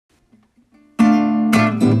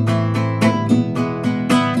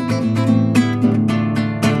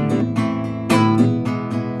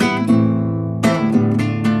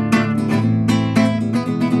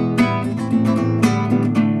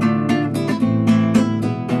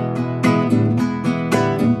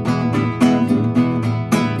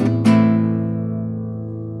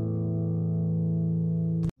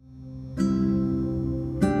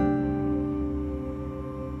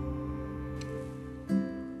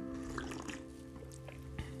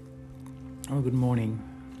Oh, good morning,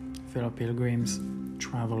 fellow pilgrims,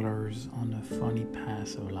 travelers on a funny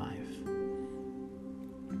path of life.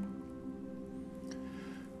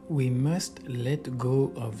 We must let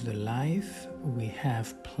go of the life we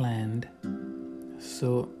have planned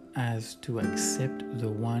so as to accept the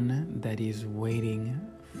one that is waiting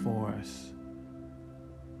for us.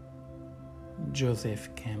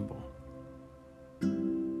 Joseph Campbell.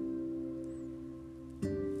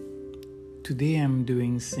 Today I'm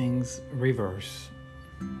doing things reverse.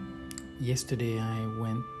 Yesterday I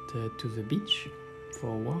went to the beach for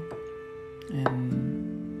a walk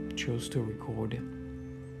and chose to record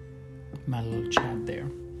my little chat there.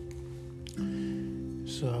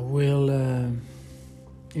 So I will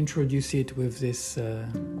introduce it with this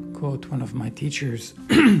quote one of my teachers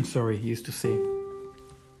used to say.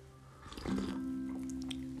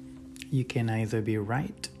 You can either be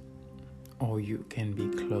right or you can be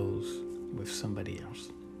close with somebody else.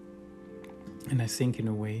 And I think in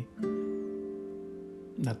a way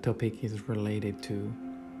that topic is related to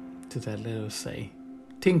that little say,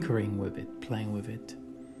 tinkering with it, playing with it.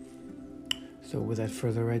 So without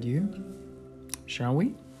further ado, shall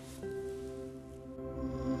we?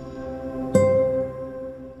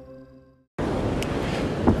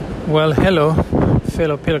 Well, hello,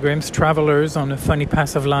 fellow pilgrims, travelers on a funny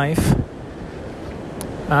path of life.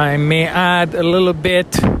 I may add a little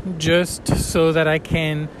bit just so that I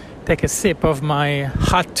can take a sip of my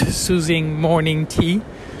hot, soothing morning tea.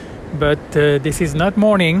 But this is not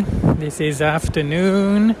morning, this is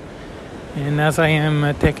afternoon. And as I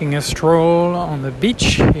am taking a stroll on the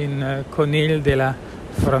beach in Conil de la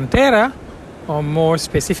Frontera, or more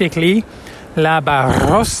specifically, La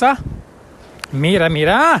Barrosa,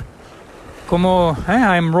 mira, como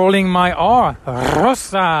I'm rolling my R,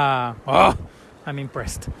 Rosa. Oh, I'm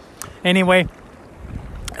impressed. Anyway,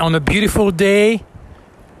 on a beautiful day,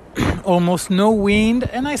 almost no wind,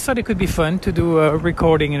 and I thought it could be fun to do a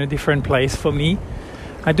recording in a different place for me.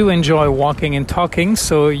 I do enjoy walking and talking,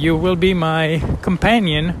 so you will be my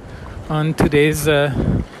companion on today's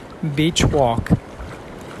beach walk.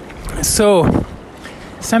 So,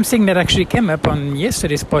 something that actually came up on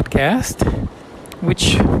yesterday's podcast,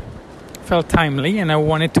 which felt timely, and I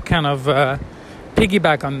wanted to kind of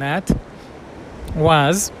piggyback on that,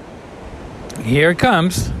 was, here it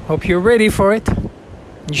comes. Hope you're ready for it.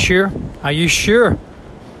 You sure? Are you sure?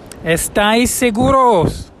 ¿Estáis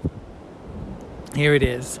seguros? Here it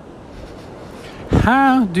is.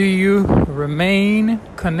 How do you remain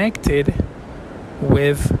connected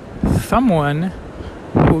with someone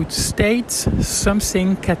who states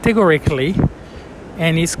something categorically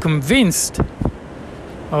and is convinced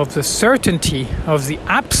of the certainty of the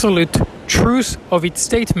absolute truth of its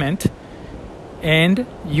statement, and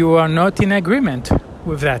you are not in agreement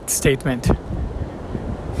with that statement?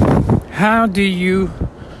 How do you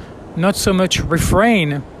not so much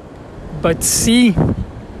refrain, but see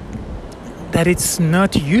that it's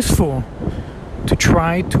not useful to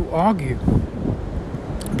try to argue,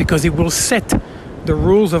 because it will set the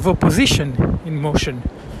rules of opposition in motion?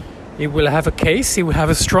 It will have a case, it will have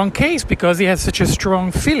a strong case because he has such a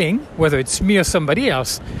strong feeling, whether it's me or somebody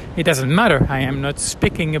else. It doesn't matter. I am not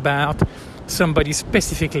speaking about somebody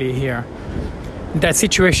specifically here. That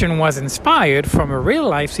situation was inspired from a real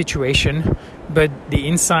life situation, but the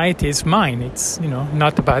insight is mine. It's,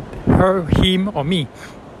 not about her, him, or me.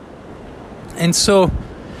 And so,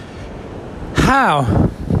 how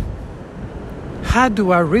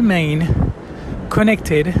do I remain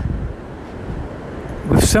connected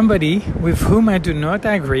with somebody with whom I do not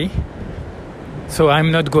agree? So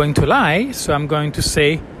I'm not going to lie, so I'm going to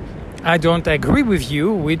say, I don't agree with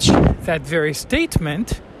you, which that very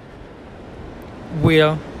statement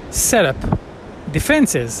will set up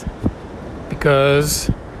defenses, because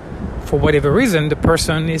for whatever reason the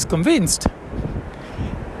person is convinced,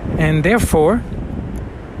 and therefore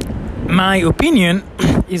my opinion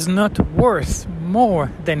is not worth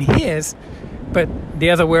more than his, but the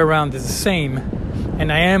other way around is the same.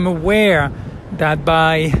 And I am aware that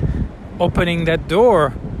by opening that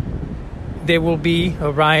door there will be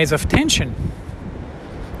a rise of tension,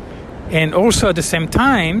 and also at the same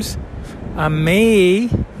times I may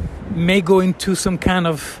go into some kind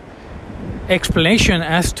of explanation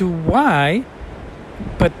as to why,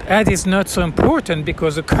 but that is not so important,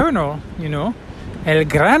 because the kernel, el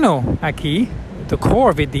grano aquí, the core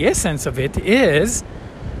of it, the essence of it, is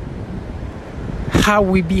how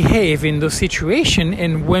we behave in those situations.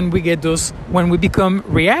 And when we become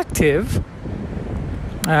reactive,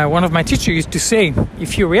 one of my teachers used to say,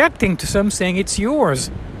 if you're reacting to something, it's yours.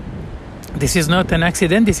 This is not an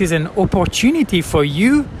accident. This is an opportunity for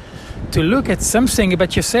you to look at something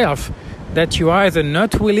about yourself that you are either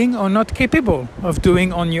not willing or not capable of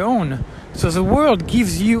doing on your own. So the world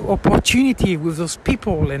gives you opportunity with those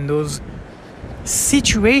people and those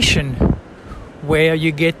situations where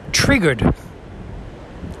you get triggered.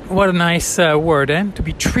 What a nice word, to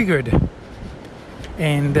be triggered.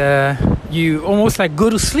 And you almost like go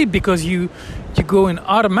to sleep because you go in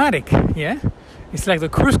automatic, yeah? It's like the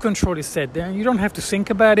cruise control is set there. You don't have to think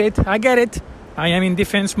about it. I get it. I am in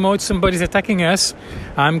defense mode. Somebody's attacking us.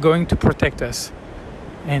 I'm going to protect us.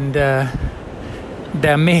 And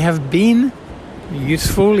that may have been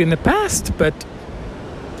useful in the past, but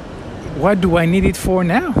what do I need it for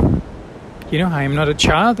now? I am not a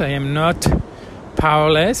child. I am not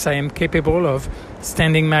powerless. I am capable of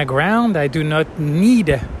standing my ground. I do not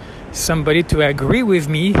need somebody to agree with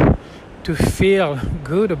me to feel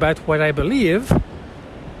good about what I believe.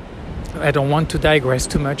 I don't want to digress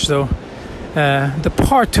too much, though. The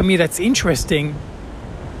part to me that's interesting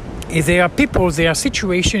is there are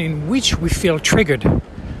situations in which we feel triggered.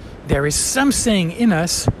 There is something in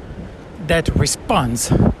us that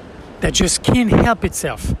responds, that just can't help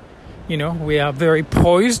itself. We are very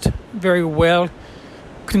poised, very well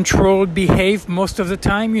controlled, behave most of the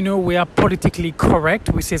time. We are politically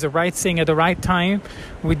correct. We say the right thing at the right time.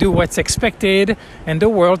 We do what's expected in the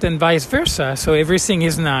world and vice versa. So everything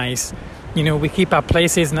is nice. We keep our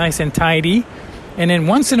places nice and tidy. And then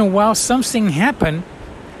once in a while, something happens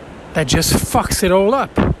that just fucks it all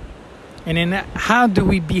up. And then how do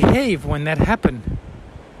we behave when that happens?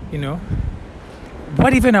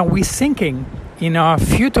 What even are we thinking in our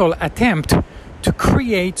futile attempt to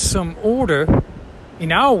create some order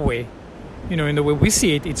in our way? In the way we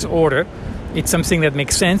see it, it's order. It's something that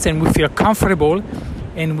makes sense and we feel comfortable.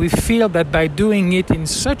 And we feel that by doing it in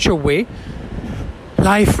such a way,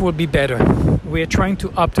 life will be better. We are trying to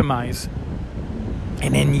optimize.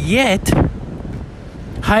 And then yet,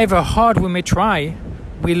 however hard we may try,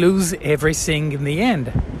 we lose everything in the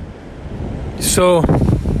end. So,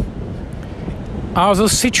 are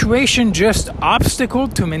those situations just obstacle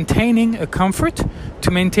to maintaining a comfort,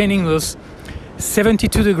 to maintaining those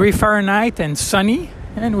 72 degrees Fahrenheit and sunny,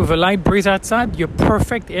 and with a light breeze outside, your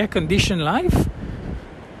perfect air-conditioned life?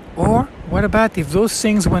 Or what about if those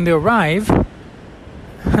things, when they arrive,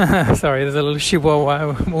 sorry, there's a little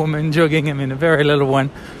Chihuahua woman jogging. I mean, a very little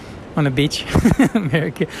one on the beach.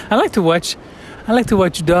 Very cute. I like to watch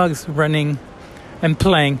dogs running and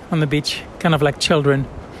playing on the beach, kind of like children.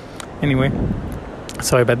 Anyway,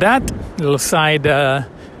 sorry about that. A little side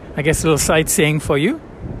saying for you.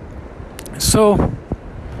 So,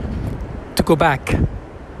 to go back,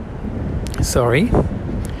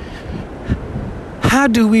 how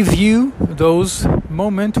do we view those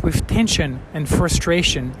moments with tension and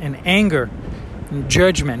frustration and anger and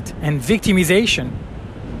judgment and victimization?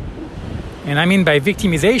 And I mean by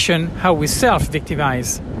victimization, how we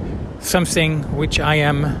self-victimize. Something which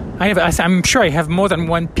I'm sure I have more than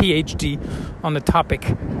one PhD on the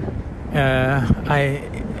topic.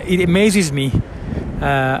 It amazes me.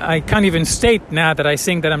 I can't even state now that I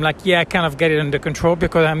think that I'm like, I kind of get it under control,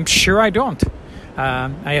 because I'm sure I don't.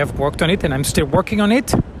 I have worked on it and I'm still working on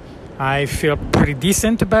it. I feel pretty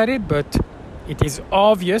decent about it, but it is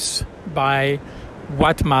obvious by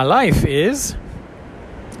what my life is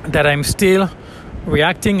that I'm still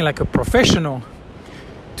reacting like a professional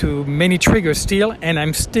to many triggers still, and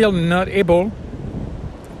I'm still not able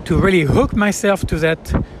to really hook myself to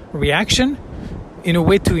that reaction in a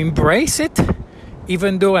way to embrace it,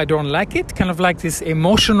 even though I don't like it, kind of like this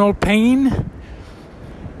emotional pain,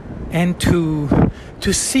 and to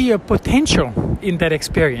see a potential in that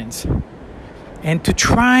experience, and to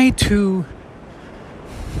try to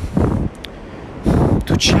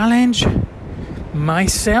challenge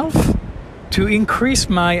myself, to increase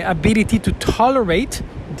my ability to tolerate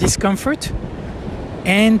discomfort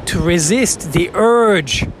and to resist the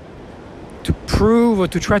urge to prove or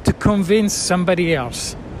to try to convince somebody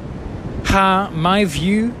else how my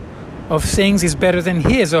view of things is better than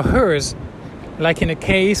his or hers. Like in a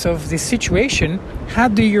case of this situation, how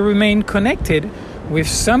do you remain connected with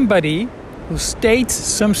somebody who states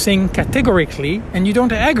something categorically and you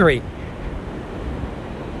don't agree?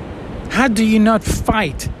 How do you not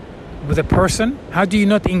fight with a person? How do you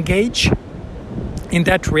not engage in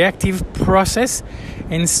that reactive process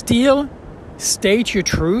and still state your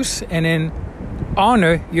truth and then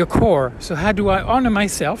honor your core? So how do I honor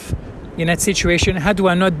myself in that situation? How do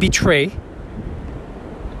I not betray?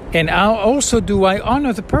 And how also do I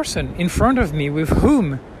honor the person in front of me with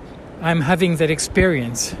whom I'm having that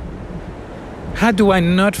experience? How do I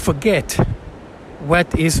not forget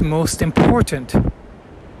what is most important,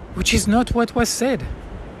 which is not what was said?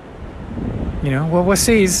 What we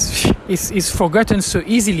say is forgotten so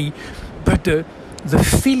easily, but the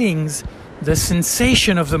feelings, the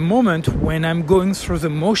sensation of the moment when I'm going through the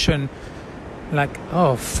motion, like,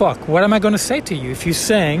 oh fuck, what am I going to say to you if you're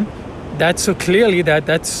saying that so clearly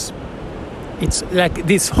it's like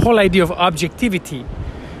this whole idea of objectivity.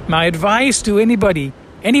 My advice to anybody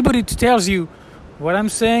who tells you what I'm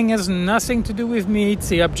saying has nothing to do with me, it's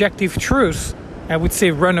the objective truth, I would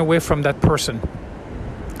say run away from that person.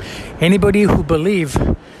 Anybody who believes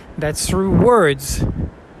that through words,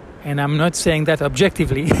 and I'm not saying that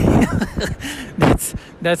objectively,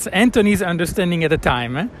 that's Anthony's understanding at the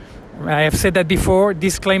time. I have said that before,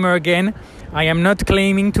 disclaimer again, I am not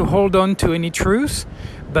claiming to hold on to any truth,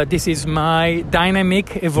 but this is my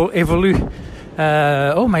dynamic evolution.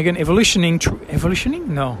 Evolutioning.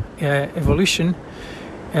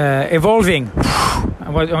 Evolving. I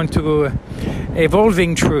want to go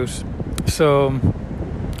evolving truth. So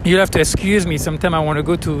you'll have to excuse me. Sometime I want to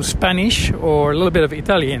go to Spanish or a little bit of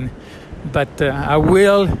Italian, but I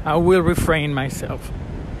will refrain myself.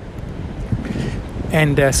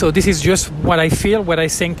 And so this is just what I feel, what I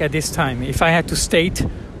think at this time. If I had to state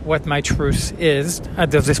what my truth is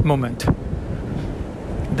at this moment,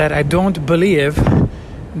 that I don't believe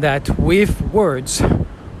that with words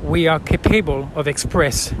we are capable of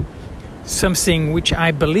express something which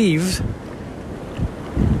I believe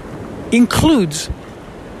includes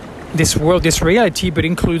this world, this reality, but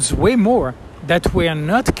includes way more that we are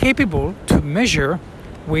not capable to measure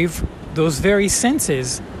with those very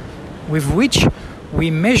senses with which we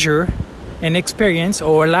measure an experience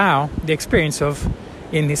or allow the experience of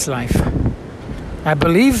in this life. I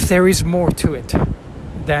believe there is more to it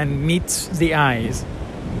than meets the eyes.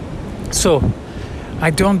 So I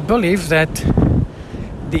don't believe that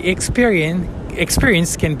the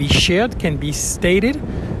experience can be shared, can be stated,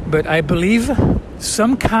 but I believe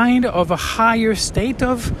some kind of a higher state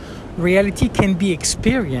of reality can be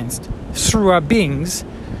experienced through our beings,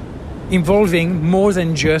 involving more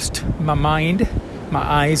than just my mind, my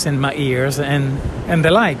eyes and my ears and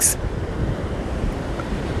the likes.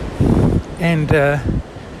 And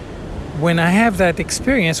when I have that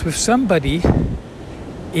experience with somebody,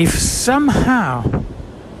 if somehow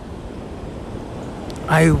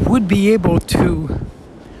I would be able to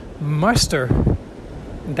muster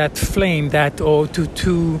that flame, or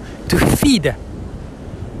to feed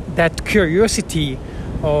that curiosity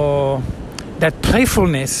or that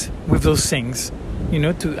playfulness with those things,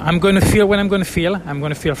 I'm going to feel what I'm going to feel. I'm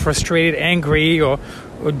going to feel frustrated, angry, or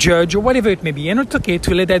judge, or whatever it may be. And it's okay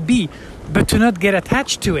to let that be, but to not get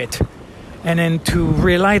attached to it. And then to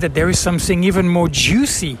realize that there is something even more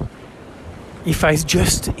juicy if I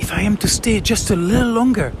am to stay just a little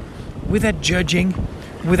longer without judging,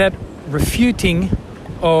 without refuting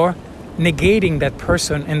or negating that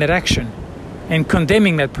person and that action and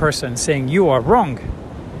condemning that person, saying you are wrong,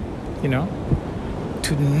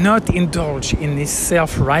 to not indulge in this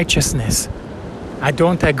self-righteousness. I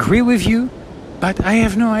don't agree with you, but I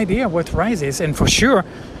have no idea what right is, and for sure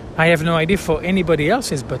I have no idea for anybody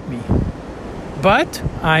else's but me. But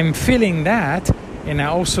I'm feeling that, and I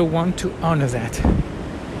also want to honor that.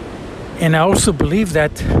 And I also believe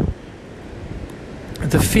that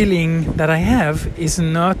the feeling that I have is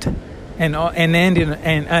not an end in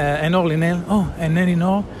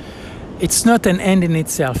all. It's not an end in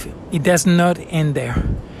itself. It does not end there.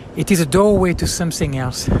 It is a doorway to something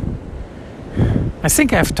else. I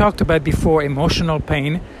think I've talked about before emotional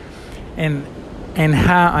pain and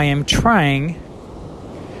how I am trying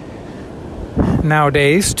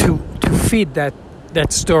nowadays to feed that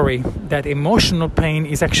story, that emotional pain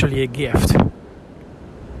is actually a gift.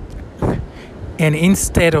 And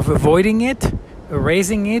instead of avoiding it,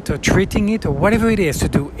 erasing it, or treating it, or whatever it is, to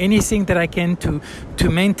do anything that I can to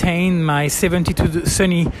maintain my 72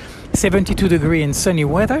 degree and sunny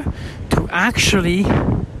weather, to actually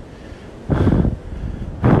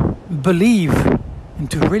believe, and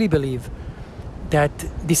to really believe that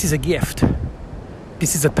this is a gift.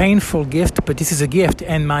 This is a painful gift, but this is a gift,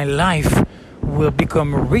 and my life will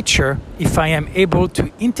become richer if I am able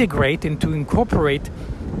to integrate and to incorporate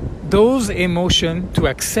those emotions, to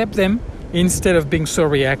accept them instead of being so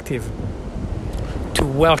reactive, to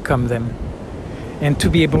welcome them, and to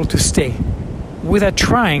be able to stay without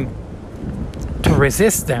trying to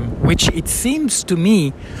resist them, which it seems to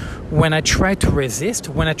me when I try to resist,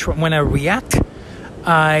 when I react,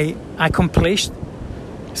 I accomplish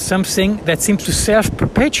something that seems to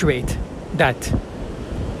self-perpetuate that.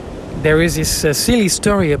 There is this silly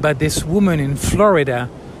story about this woman in Florida.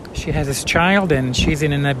 She has this child and she's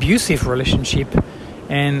in an abusive relationship,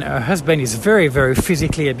 and her husband is very, very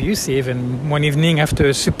physically abusive. And one evening after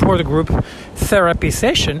a support group therapy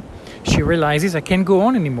session, she realizes I can't go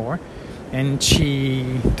on anymore. And she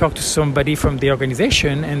talked to somebody from the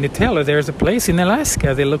organization, and they tell her there's a place in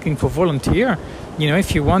Alaska. They're looking for volunteer.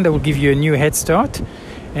 If you want, they will give you a new head start.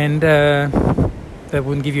 And that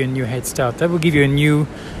wouldn't give you a new head start. That will give you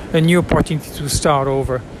a new opportunity to start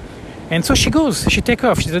over. And so she goes. She takes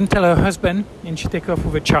off. She doesn't tell her husband, and she takes off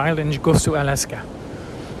with a child, and she goes to Alaska.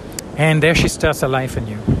 And there she starts her life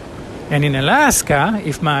anew. And in Alaska,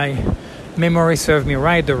 if my memory serves me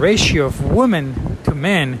right, the ratio of women to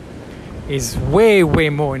men is way, way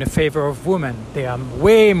more in favor of women. There are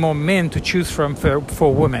way more men to choose from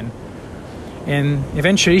for women. And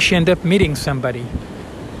eventually she ended up meeting somebody.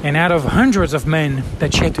 And out of hundreds of men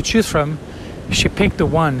that she had to choose from, she picked the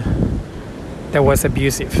one that was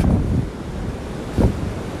abusive.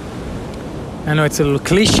 I know it's a little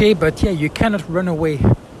cliche, but yeah, you cannot run away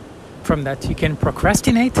from that. You can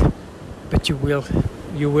procrastinate, but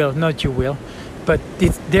but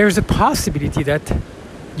there's a possibility that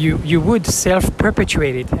you would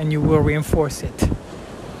self-perpetuate it and you will reinforce it.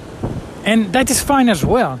 And that is fine as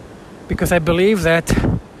well, because I believe that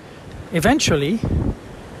eventually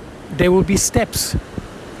there will be steps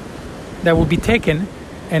that will be taken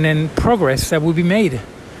and then progress that will be made,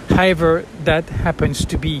 however that happens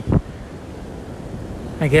to be.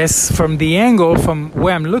 I guess from the angle from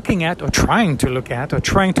where I'm looking at, or trying to look at, or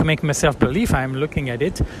trying to make myself believe I'm looking at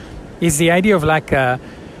it, is the idea of like a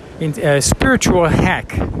spiritual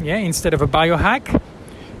hack. Yeah, instead of a biohack,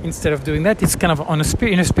 instead of doing that, it's kind of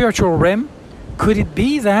in a spiritual realm. Could it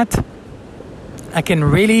be that I can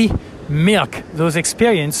really milk those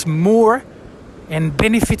experiences more and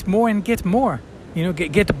benefit more and get more?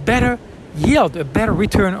 Get a better yield, a better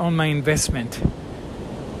return on my investment.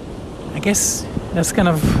 I guess that's kind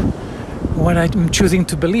of what I'm choosing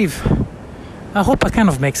to believe. I hope it kind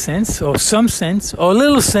of makes sense, or some sense, or a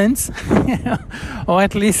little sense. Or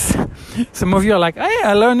at least some of you are like, hey,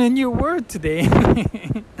 I learned a new word today.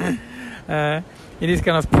 It is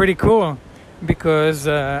kind of pretty cool, because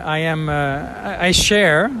I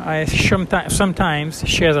sometimes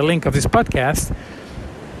share the link of this podcast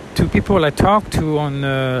to people I talk to on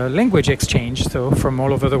language exchange, so from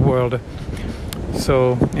all over the world.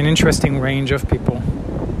 So an interesting range of people.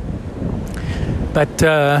 But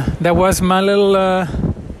that was my little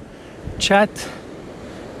chat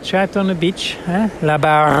on the beach, La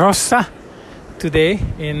Barossa, today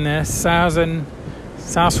in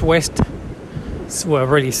southwest, well,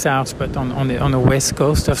 really south, but on the west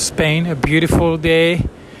coast of Spain. A beautiful day.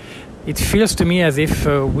 It feels to me as if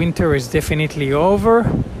winter is definitely over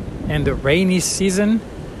and the rainy season.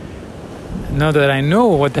 Now that I know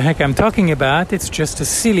what the heck I'm talking about, it's just a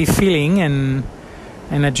silly feeling, and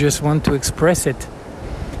I just want to express it.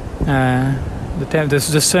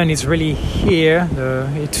 The sun is really here.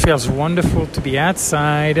 It feels wonderful to be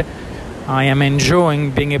outside. I am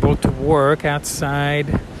enjoying being able to work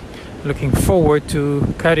outside. Looking forward to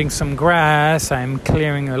cutting some grass. I'm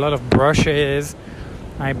clearing a lot of brushes.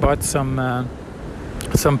 I bought some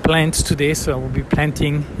plants today, so I will be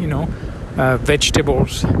planting,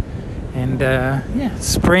 vegetables. And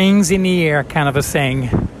spring's in the air, kind of a saying,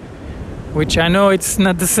 which I know it's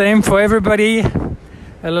not the same for everybody.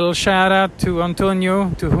 A little shout out to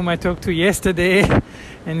Antonio, to whom I talked to yesterday,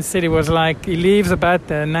 and he said he lives about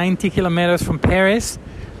 90 kilometers from Paris,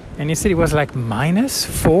 and he said it was like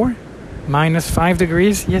 -4, -5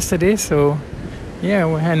 degrees yesterday. So yeah,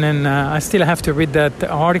 and then I still have to read that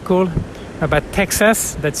article about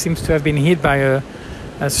Texas that seems to have been hit by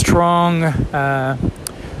a strong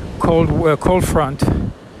cold front.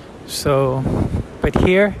 So, but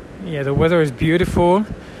here, the weather is beautiful.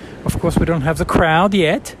 Of course, we don't have the crowd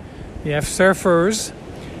yet. We have surfers,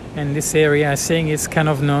 and this area, I think, is kind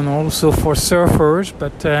of known also for surfers.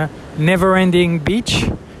 But never-ending beach,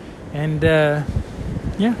 and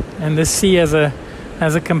and the sea as a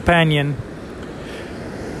companion.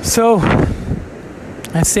 So,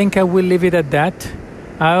 I think I will leave it at that.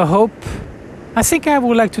 I think I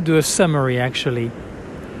would like to do a summary, actually.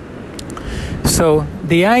 So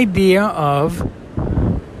the idea of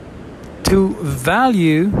to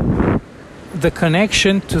value the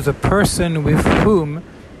connection to the person with whom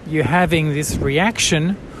you're having this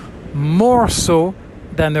reaction more so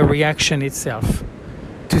than the reaction itself.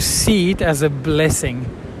 To see it as a blessing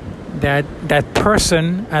that that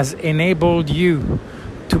person has enabled you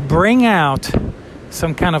to bring out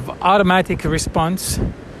some kind of automatic response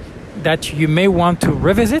that you may want to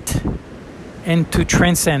revisit and to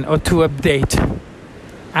transcend or to update,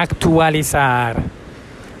 actualizar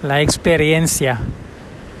la experiencia,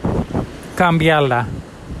 cambiarla.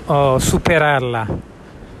 o superarla.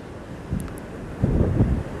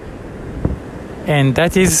 And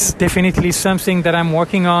that is definitely something that I'm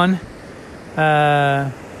working on.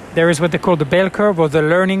 There is what they call the bell curve or the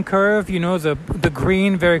learning curve. You know, the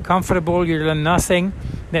green, very comfortable, you learn nothing.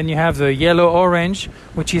 Then you have the yellow-orange,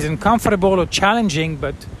 which is uncomfortable or challenging,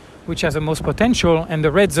 but which has the most potential. And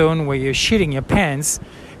the red zone, where you're shitting your pants,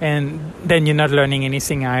 and then you're not learning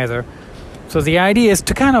anything either. So the idea is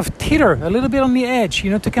to kind of teeter a little bit on the edge,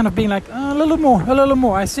 you know, to kind of be like, a little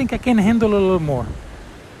more. I think I can handle a little more.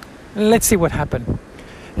 Let's see what happens.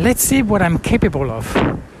 Let's see what I'm capable of.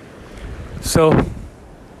 So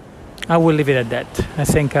I will leave it at that. I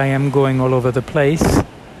think I am going all over the place.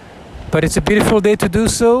 But it's a beautiful day to do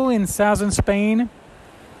so in southern Spain.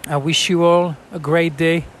 I wish you all a great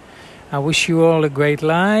day. I wish you all a great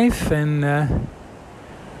life. And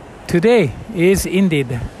today is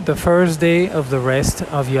indeed the first day of the rest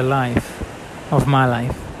of your life, of my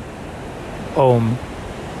life. Om.